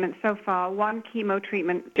 radiation treatments so far, 1 chemo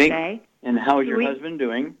treatment today. And how is your husband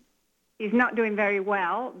doing? He's not doing very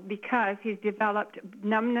well because he's developed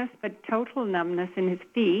numbness, but total numbness in his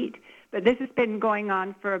feet. But this has been going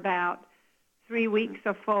on for about 3 weeks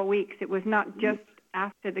or 4 weeks. It was not just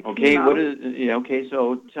after the chemo. Okay,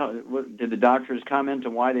 so did the doctors comment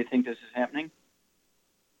on why they think this is happening?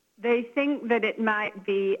 They think that it might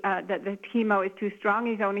be that the chemo is too strong.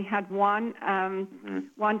 He's only had one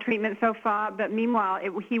treatment so far, but meanwhile,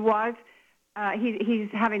 he's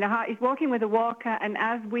having he's walking with a walker, and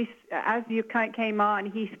as you came on,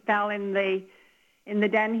 he fell in the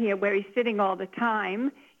den here where he's sitting all the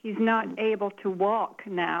time. He's not able to walk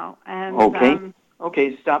now. And,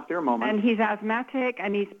 Okay, stop there a moment. And he's asthmatic,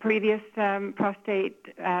 and he's previous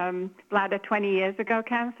prostate bladder 20 years ago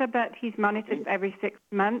cancer, but he's monitored every 6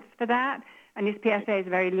 months for that, and his PSA is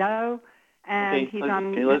very low, and he's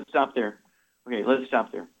on... Okay, let's stop there. Okay,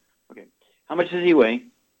 how much does he weigh?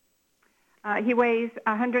 He weighs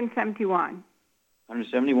 171.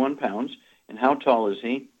 171 pounds. And how tall is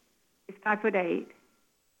he? He's 5'8".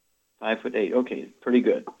 5'8". Okay, pretty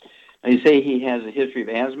good. Now you say he has a history of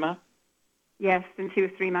asthma? Yes, since he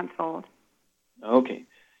was 3 months old. Okay,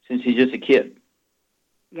 since he's just a kid.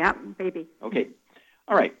 Yeah, baby. Okay,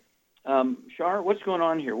 all right. Shar, what's going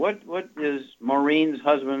on here? What is Maureen's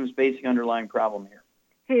husband's basic underlying problem here?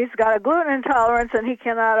 He's got a gluten intolerance and he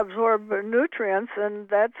cannot absorb nutrients, and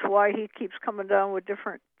that's why he keeps coming down with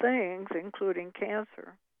different things, including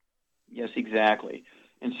cancer. Yes, exactly.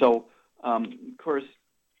 And so, of course,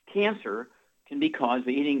 cancer can be caused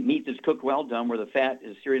by eating meat that's cooked well done where the fat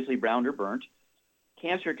is seriously browned or burnt.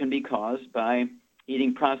 Cancer can be caused by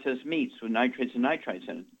eating processed meats with nitrates and nitrites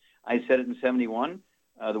in it. I said it in 1971.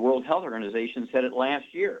 The World Health Organization said it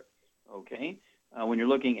last year. Okay? When you're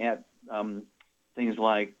looking at things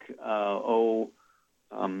like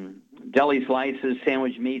deli slices,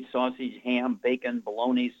 sandwich meat, sausage, ham, bacon,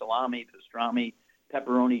 bologna, salami, pastrami,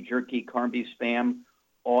 pepperoni, jerky, corned beef, Spam,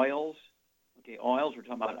 oils. Okay, oils, we're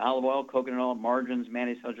talking about olive oil, coconut oil, margarines,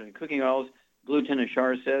 mayonnaise, and cooking oils, gluten, as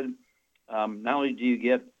Shar said. Not only do you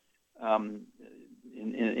get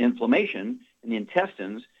inflammation in the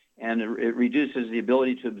intestines, and it reduces the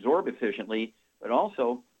ability to absorb efficiently, but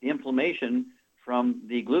also the inflammation from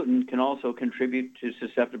the gluten can also contribute to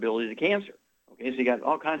susceptibility to cancer. Okay, so you got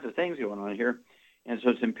all kinds of things going on here. And so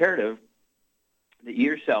it's imperative that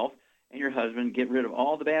you yourself and your husband get rid of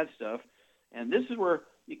all the bad stuff. And this is where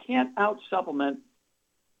you can't out-supplement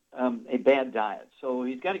a bad diet. So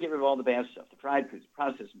he's got to get rid of all the bad stuff, the fried foods,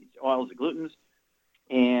 processed meats, oils, the glutens,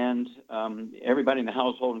 and everybody in the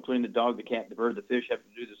household, including the dog, the cat, the bird, the fish, have to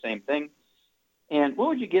do the same thing. And what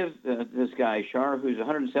would you give this guy, Shar, who's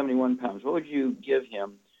 171 pounds, what would you give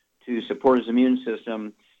him to support his immune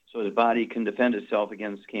system so his body can defend itself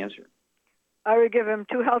against cancer? I would give him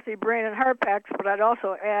 2 healthy brain and heart packs, but I'd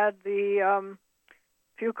also add the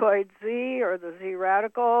Fucoid Z or the Z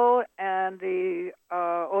Radical and the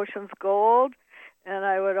Ocean's Gold, and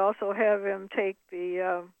I would also have him take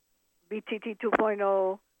the BTT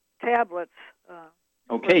 2.0 tablets.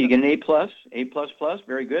 Okay, you get an A+,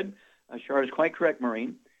 very good. Shar is quite correct,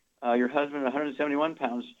 Maureen. Your husband, 171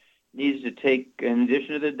 pounds, needs to take, in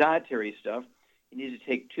addition to the dietary stuff, he needs to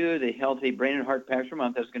take 2 of the healthy brain and heart packs per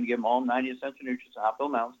month. That's going to give him all 90 essential nutrients, optimal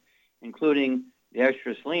amounts, including the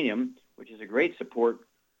extra selenium, which is a great support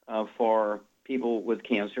for people with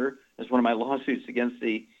cancer. That's one of my lawsuits against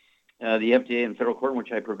the FDA and federal court in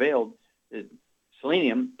which I prevailed.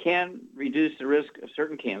 Selenium can reduce the risk of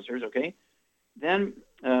certain cancers, okay? Then,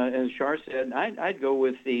 as Shar said, I'd go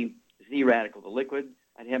with the Z Radical, the liquid.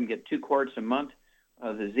 I'd have him get 2 quarts a month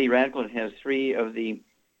of the Z Radical. It has 3 of the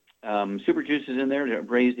super juices in there to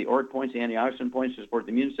raise the ORAC points, the antioxidant points to support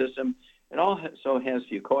the immune system. It also has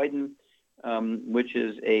fucoidan, which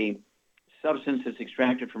is a substance that's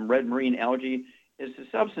extracted from red marine algae. It's a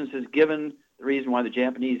substance that's given the reason why the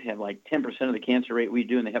Japanese have like 10% of the cancer rate we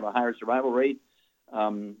do, and they have a higher survival rate.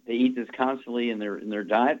 They eat this constantly in their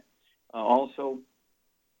diet also.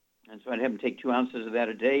 And so I'd have them take 2 ounces of that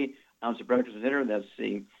a day, ounce of breakfast and dinner. That's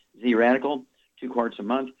the Z-Radical, 2 quarts a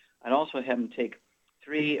month. I'd also have them take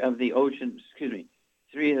 3 of the Ocean's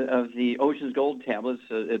Gold tablets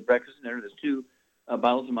at breakfast and dinner. That's 2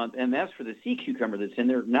 bottles a month, and that's for the sea cucumber that's in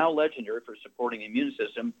there, now legendary for supporting the immune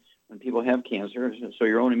system when people have cancer, so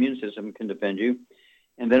your own immune system can defend you.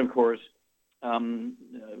 And then, of course,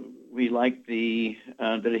 we like did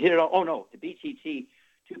it hit it all? Oh, no, the BTT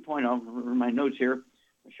 2.0, my notes here,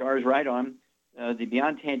 Shar is right on, the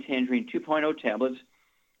Beyond Tangerine 2.0 tablets.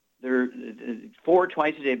 They're 4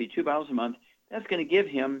 twice a day, be 2 bottles a month. That's going to give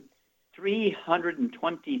him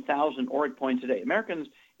 320,000 auric points a day. Americans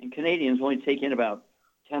and Canadians only take in about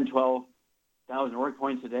 10, 12,000 auric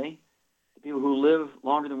points a day. The people who live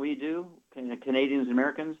longer than we do, Canadians and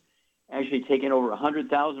Americans, actually take in over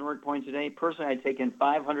 100,000 auric points a day. Personally, I take in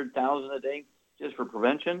 500,000 a day just for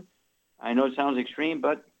prevention. I know it sounds extreme,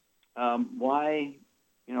 but why,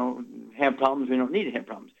 have problems we don't need to have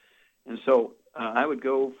problems? And so I would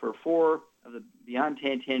go for 4 of the Beyond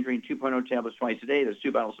Tangerine 2.0 tablets twice a day. That's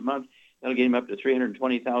 2 bottles a month. That'll get him up to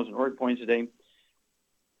 320,000 auric points a day.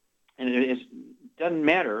 And it doesn't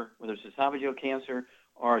matter whether it's esophageal cancer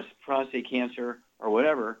or it's prostate cancer or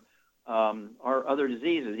whatever, or other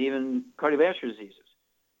diseases, even cardiovascular diseases,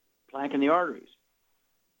 plaque in the arteries.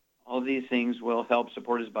 All of these things will help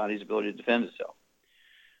support his body's ability to defend itself.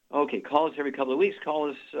 Okay, call us every couple of weeks.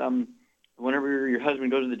 Call us whenever your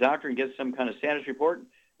husband goes to the doctor and gets some kind of status report.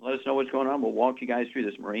 Let us know what's going on. We'll walk you guys through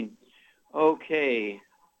this, Maureen. Okay,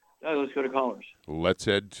 let's go to callers. Let's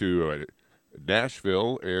head to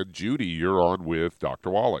Nashville. And Judy, you're on with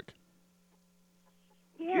Dr. Wallach.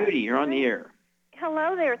 Yes. Judy, you're on the air.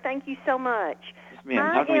 Hello there. Thank you so much. Yes, ma'am.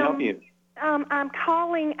 How can we help you? I'm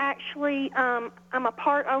calling, actually, I'm a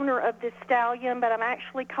part owner of this stallion, but I'm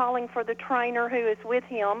actually calling for the trainer who is with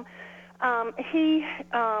him. He,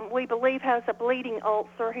 we believe, has a bleeding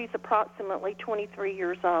ulcer. He's approximately 23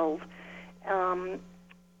 years old. And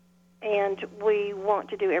we want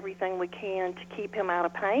to do everything we can to keep him out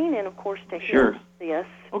of pain and, of course, to heal this.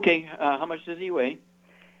 Okay. How much does he weigh?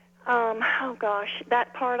 Oh, gosh,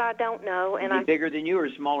 that part I don't know. Is he bigger than you or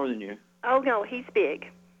smaller than you? Oh, no, he's big.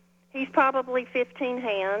 He's probably 15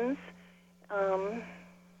 hands. Are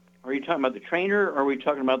you talking about the trainer, or are we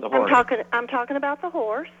talking about the horse? I'm talking about the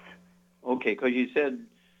horse. Okay, because you said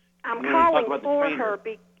I'm calling for her.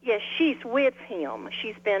 Yes, she's with him.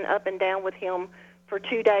 She's been up and down with him for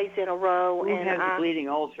 2 days in a row. Who has the bleeding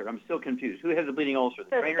ulcer? I'm still confused. Who has the bleeding ulcer?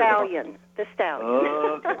 The trainer stallion. The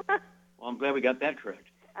stallion. Okay. Well, I'm glad we got that correct.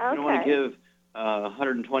 Okay. You don't want to give a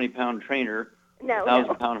 120-pound trainer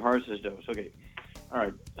 1,000-pound horse's dose. Okay. All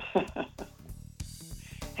right.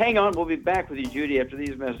 Hang on. We'll be back with you, Judy, after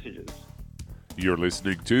these messages. You're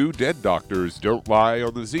listening to Dead Doctors Don't Lie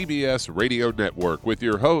on the ZBS Radio Network with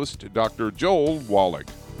your host, Dr. Joel Wallach.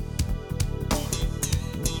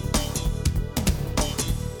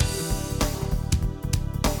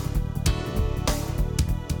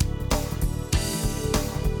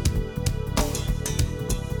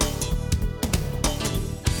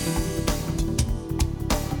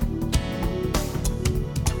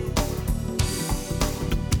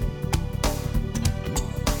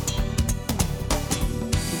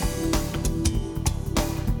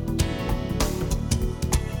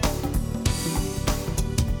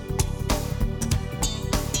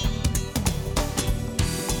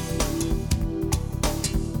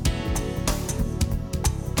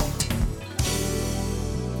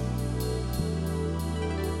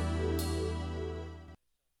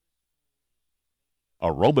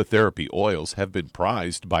 Aromatherapy oils have been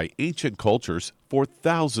prized by ancient cultures for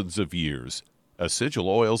thousands of years. Essential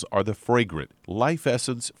oils are the fragrant life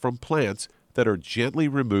essence from plants that are gently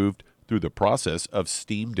removed through the process of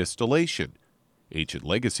steam distillation. Ancient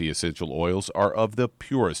Legacy essential oils are of the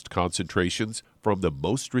purest concentrations from the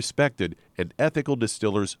most respected and ethical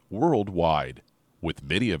distillers worldwide, with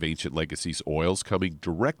many of Ancient Legacy's oils coming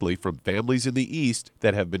directly from families in the East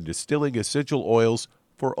that have been distilling essential oils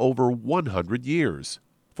for over 100 years,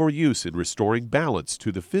 for use in restoring balance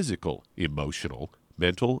to the physical, emotional,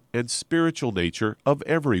 mental, and spiritual nature of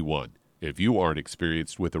everyone. If you aren't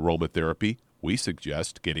experienced with aromatherapy, we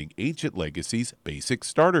suggest getting Ancient Legacy's Basic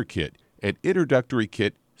Starter Kit, an introductory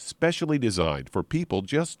kit specially designed for people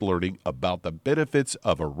just learning about the benefits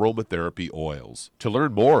of aromatherapy oils. To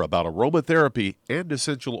learn more about aromatherapy and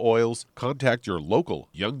essential oils, contact your local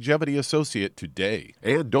Youngevity associate today.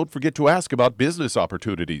 And don't forget to ask about business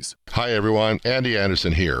opportunities. Hi everyone, Andy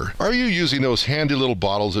Anderson here. Are you using those handy little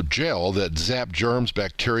bottles of gel that zap germs,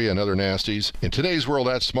 bacteria, and other nasties? In today's world,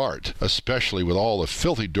 that's smart, especially with all the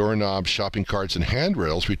filthy doorknobs, shopping carts, and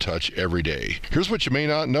handrails we touch every day. Here's what you may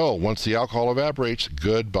not know. Once the alcohol evaporates,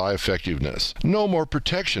 goodbye effectiveness. No more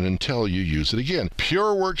protection until you use it again.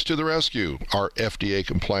 PureWorks to the rescue. Our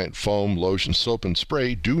FDA-compliant foam, lotion, soap, and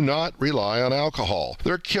spray do not rely on alcohol.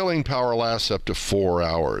 Their killing power lasts up to 4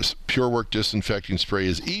 hours. PureWorks disinfecting spray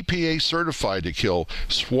is EPA certified to kill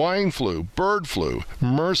swine flu, bird flu,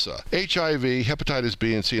 MRSA, HIV, hepatitis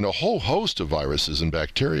B and C, and a whole host of viruses and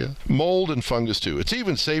bacteria. Mold and fungus too. It's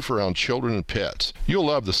even safe around children and pets. You'll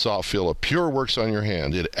love the soft feel of PureWorks on your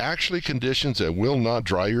hand. It actually conditions and will not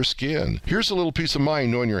dry your skin. Here's a little peace of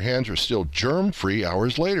mind knowing your hands are still germ-free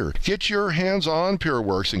hours later. Get your hands on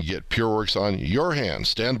PureWorks and get PureWorks on your hands.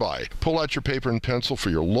 Stand by. Pull out your paper and pencil for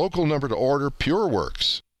your local number to order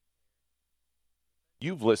PureWorks.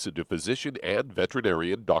 You've listened to physician and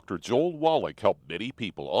veterinarian Dr. Joel Wallach help many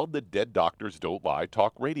people on the Dead Doctors Don't Lie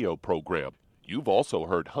talk radio program. You've also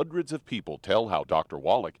heard hundreds of people tell how Dr.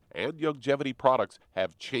 Wallach and Youngevity products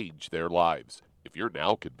have changed their lives. If you're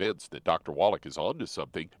now convinced that Dr. Wallach is onto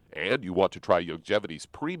something and you want to try Youngevity's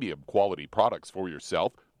premium quality products for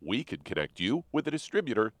yourself, we can connect you with a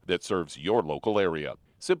distributor that serves your local area.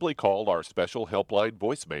 Simply call our special helpline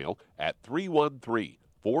voicemail at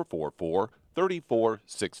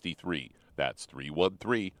 313-444-3463. That's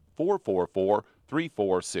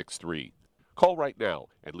 313-444-3463. Call right now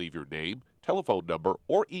and leave your name, telephone number,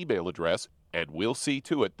 or email address, and we'll see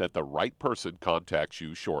to it that the right person contacts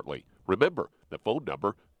you shortly. Remember, the phone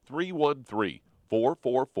number,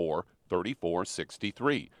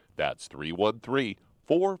 313-444-3463. That's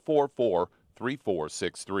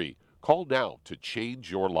 313-444-3463. Call now to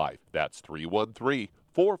change your life. That's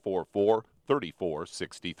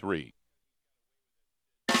 313-444-3463.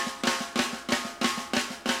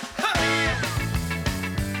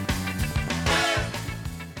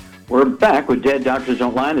 We're back with Dead Doctors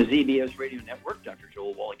Don't Lie, the ZBS Radio Network. Dr.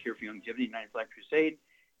 Joel Wallach here for Youngevity, 90 Black Crusade.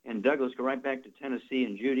 And Doug, let's go right back to Tennessee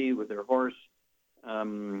and Judy with their horse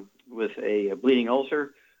with a bleeding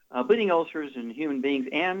ulcer. Bleeding ulcers in human beings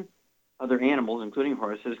and other animals, including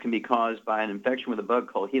horses, can be caused by an infection with a bug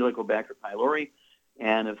called Helicobacter pylori.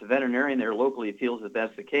 And if the veterinarian there locally feels that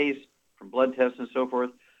that's the case, from blood tests and so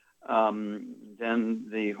forth, then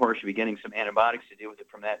the horse should be getting some antibiotics to deal with it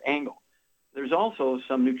from that angle. There's also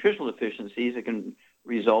some nutritional deficiencies that can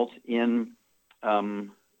result in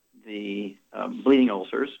the bleeding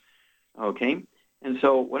ulcers, okay? And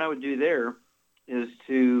so what I would do there is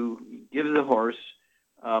to give the horse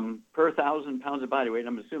per 1,000 pounds of body weight.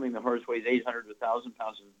 I'm assuming the horse weighs 800 to 1,000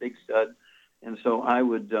 pounds of a big stud. And so I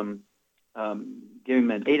would give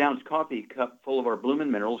him an 8-ounce coffee cup full of our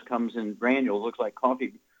Bloomin' Minerals, comes in granules, looks like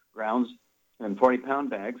coffee grounds, and 40-pound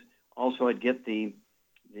bags. Also, I'd get the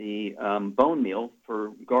bone meal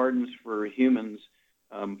for gardens for humans,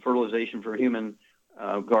 fertilization for human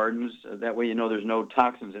gardens. That way you know there's no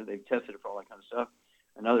toxins in it. They've tested it for all that kind of stuff.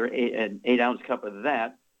 Another an 8-ounce cup of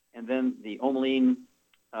that. And then the Omeline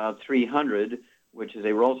 300, which is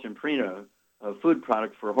a Ralston-Purina food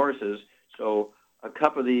product for horses. So a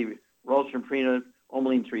cup of the Ralston-Purina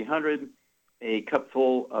Omeline 300, a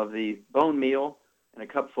cupful of the bone meal, and a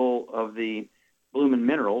cupful of the Bloomin'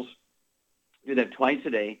 Minerals. Do that twice a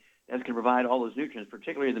day. That's going to provide all those nutrients,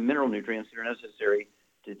 particularly the mineral nutrients that are necessary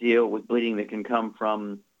to deal with bleeding that can come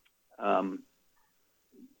from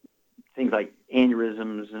things like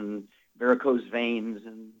aneurysms and varicose veins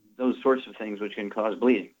and those sorts of things which can cause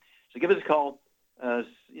bleeding. So give us a call, as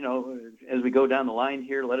we go down the line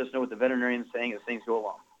here. Let us know what the veterinarian's saying as things go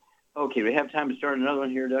along. Okay, we have time to start another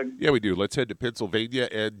one here, Doug? Yeah, we do. Let's head to Pennsylvania.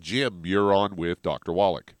 And Jim, you're on with Dr.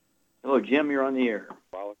 Wallach. Hello, Jim. You're on the air.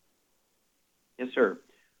 Wallach? Yes, sir.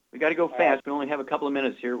 We got to go fast. We only have a couple of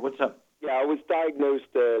minutes here. What's up? Yeah, I was diagnosed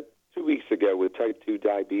 2 weeks ago with type 2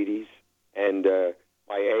 diabetes, and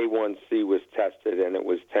my A1C was tested, and it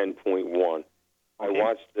was 10.1. I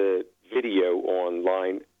watched the video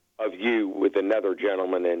online of you with another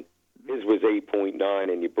gentleman, and his was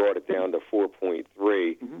 8.9, and you brought it down to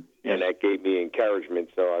 4.3, and that gave me encouragement,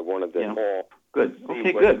 so I wanted to call. Good.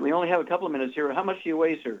 Okay, good. We only have a couple of minutes here. How much do you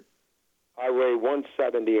weigh, sir? I weigh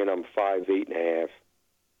 170, and I'm 5'8.5".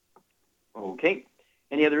 Okay.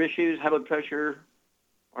 Any other issues? High blood pressure,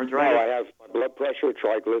 arthritis? No, I have my blood pressure,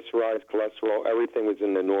 triglycerides, cholesterol. Everything was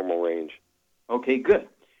in the normal range. Okay, good.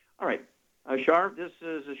 All right. Char, this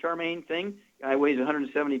is a Charmaine thing. Guy weighs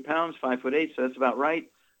 170 pounds, 5'8", so that's about right.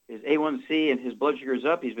 His A1C and his blood sugar is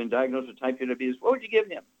up. He's been diagnosed with type 2 diabetes. What would you give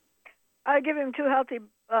him? I give him 2 healthy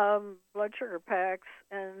blood sugar packs,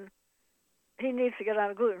 and he needs to get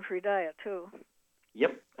on a gluten-free diet, too.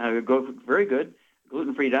 Yep, very good.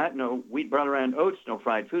 Gluten-free diet, no wheat, brown, and oats, no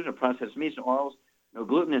fried foods, no processed meats, no oils, no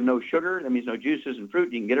gluten, and no sugar. That means no juices and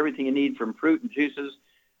fruit. You can get everything you need from fruit and juices,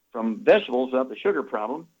 from vegetables without the sugar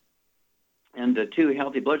problem. And 2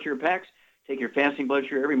 healthy blood sugar packs. Take your fasting blood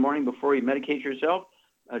sugar every morning before you medicate yourself.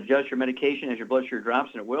 Adjust your medication as your blood sugar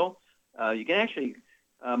drops, and it will. You can actually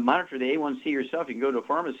monitor the A1C yourself. You can go to a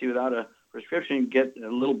pharmacy without a prescription, get a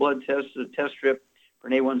little blood test, a test strip for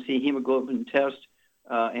an A1C hemoglobin test,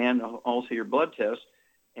 and also your blood test.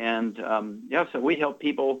 And so we help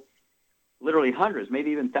people, literally hundreds,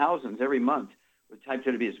 maybe even thousands every month with type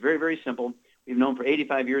 2 diabetes. Very, very simple. We've known for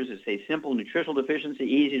 85 years it's a simple nutritional deficiency,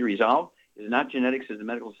 easy to resolve. It's not genetics as the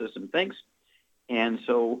medical system thinks. And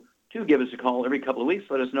so give us a call every couple of weeks.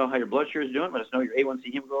 Let us know how your blood sugar is doing. Let us know your A1C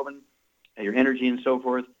hemoglobin, your energy, and so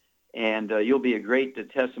forth. And you'll be a great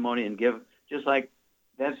testimony and give, just like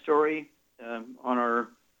that story on our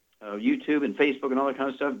YouTube and Facebook and all that kind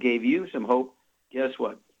of stuff gave you some hope. Guess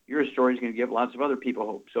what? Your story is going to give lots of other people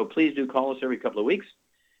hope. So please do call us every couple of weeks,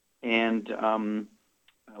 and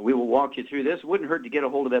we will walk you through this. It wouldn't hurt to get a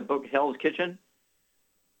hold of that book, Hell's Kitchen,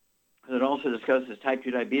 because it also discusses type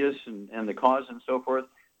 2 diabetes and the cause and so forth,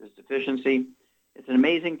 this deficiency. It's an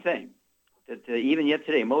amazing thing that even yet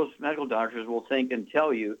today, most medical doctors will think and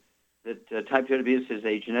tell you that type 2 diabetes is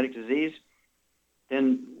a genetic disease.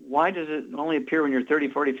 Then why does it only appear when you're 30,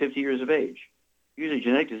 40, 50 years of age? Usually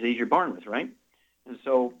genetic disease you're born with, right? And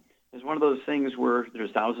so it's one of those things where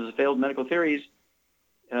there's thousands of failed medical theories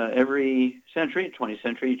every century. 20th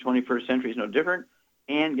century, 21st century is no different.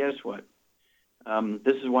 And guess what?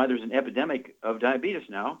 This is why there's an epidemic of diabetes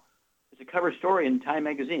now. It's a cover story in Time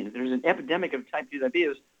magazine. There's an epidemic of type 2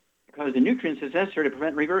 diabetes because the nutrients that's necessary to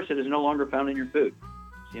prevent and reverse it is no longer found in your food.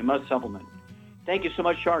 So you must supplement. Thank you so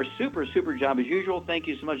much, Char. Super job as usual. Thank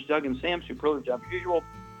you so much, Doug and Sam. Superlative job as usual.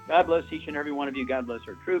 God bless each and every one of you. God bless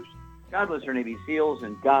our troops. God bless our Navy SEALs.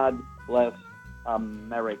 And God bless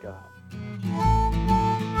America.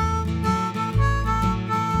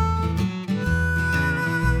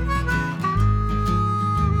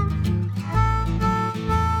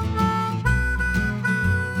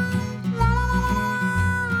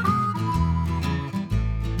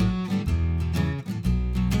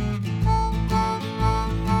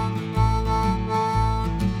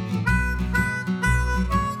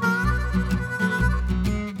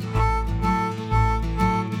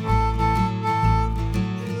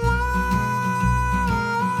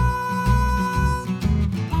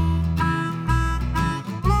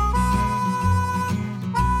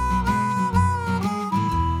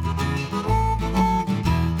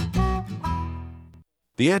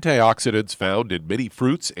 The antioxidants found in many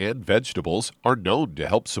fruits and vegetables are known to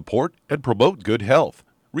help support and promote good health.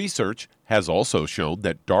 Research has also shown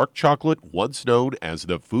that dark chocolate, once known as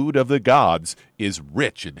the food of the gods, is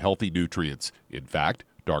rich in healthy nutrients. In fact,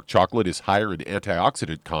 dark chocolate is higher in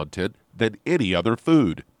antioxidant content than any other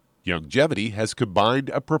food. Youngevity has combined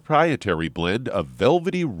a proprietary blend of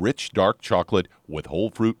velvety rich dark chocolate with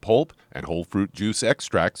whole fruit pulp and whole fruit juice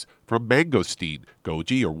extracts from mangosteen,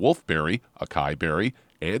 goji or wolfberry, acai berry,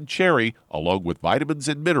 and cherry, along with vitamins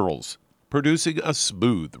and minerals, producing a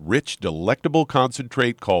smooth, rich, delectable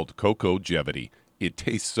concentrate called Cocogevity. It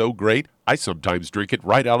tastes so great, I sometimes drink it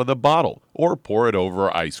right out of the bottle or pour it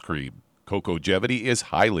over ice cream. Cocogevity is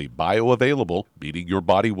highly bioavailable, meaning your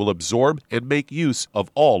body will absorb and make use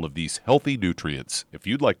of all of these healthy nutrients. If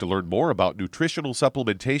you'd like to learn more about nutritional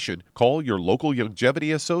supplementation, call your local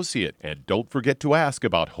Youngevity associate and don't forget to ask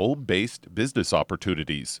about home-based business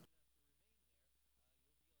opportunities.